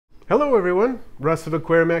Hello everyone, Russ of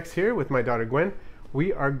Aquarimax here with my daughter Gwen.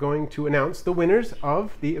 We are going to announce the winners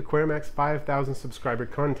of the Aquarimax 5,000 subscriber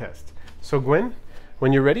contest. So Gwen,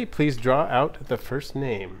 when you're ready, please draw out the first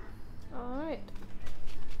name. Alright.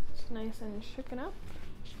 It's nice and shooken up.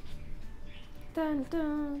 Dun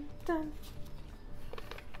dun dun.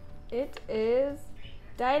 It is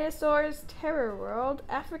Dinosaurs Terror World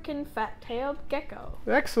African Fat-Tailed Gecko.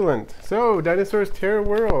 Excellent. So Dinosaurs Terror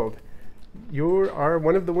World, you are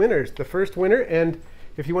one of the winners, the first winner. And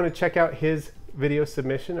if you want to check out his video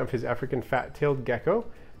submission of his African fat-tailed gecko,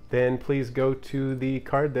 then please go to the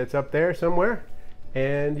card that's up there somewhere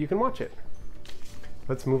and you can watch it.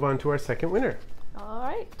 Let's move on to our second winner. All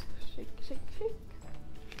right, shake, shake, shake.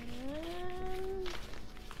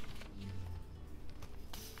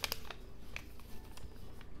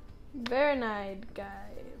 And Varanid guy.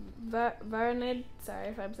 Varanid, sorry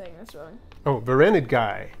if I'm saying this wrong. Oh, Varanid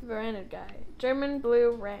guy. Varanid guy. German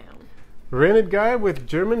blue ram. Varanid guy with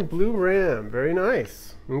German blue ram. Very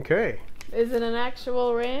nice. Okay. Is it an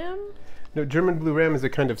actual ram? No, German blue ram is a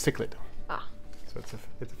kind of cichlid. Ah. So it's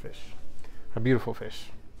a fish. A beautiful fish.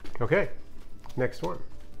 Okay. Next one.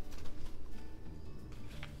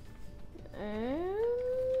 And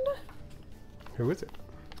who is it?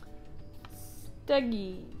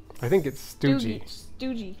 Stuggy. I think it's Stoogie.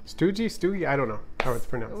 Stoogie. Stoogie? I don't know how it's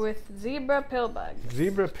pronounced. With zebra pillbug.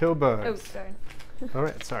 Zebra pillbugs. Oh, sorry. All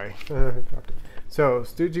right, sorry. Dropped it. So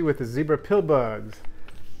Stoogie with the zebra pillbugs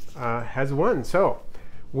has won. So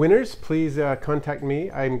winners, please contact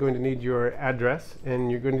me. I'm going to need your address,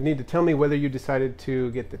 and you're going to need to tell me whether you decided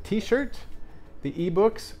to get the t-shirt, the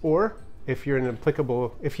ebooks, or if you're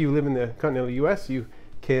if you live in the continental US, you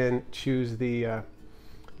can choose the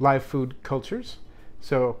live food cultures.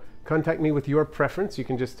 So contact me with your preference. You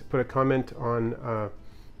can just put a comment on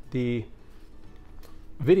the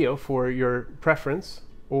video for your preference,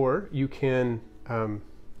 or you can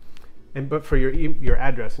but for your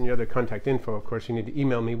address and your other contact info, of course, you need to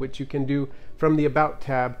email me, which you can do from the About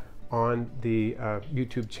tab on the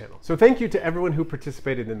YouTube channel. So thank you to everyone who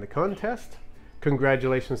participated in the contest.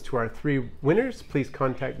 Congratulations to our 3 winners. Please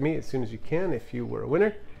contact me as soon as you can if you were a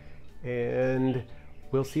winner, and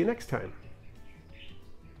we'll see you next time.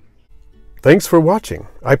 Thanks for watching.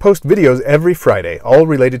 I post videos every Friday, all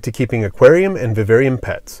related to keeping aquarium and vivarium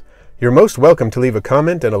pets. You're most welcome to leave a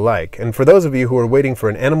comment and a like, and for those of you who are waiting for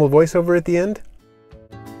an animal voiceover at the end,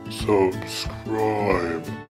 subscribe.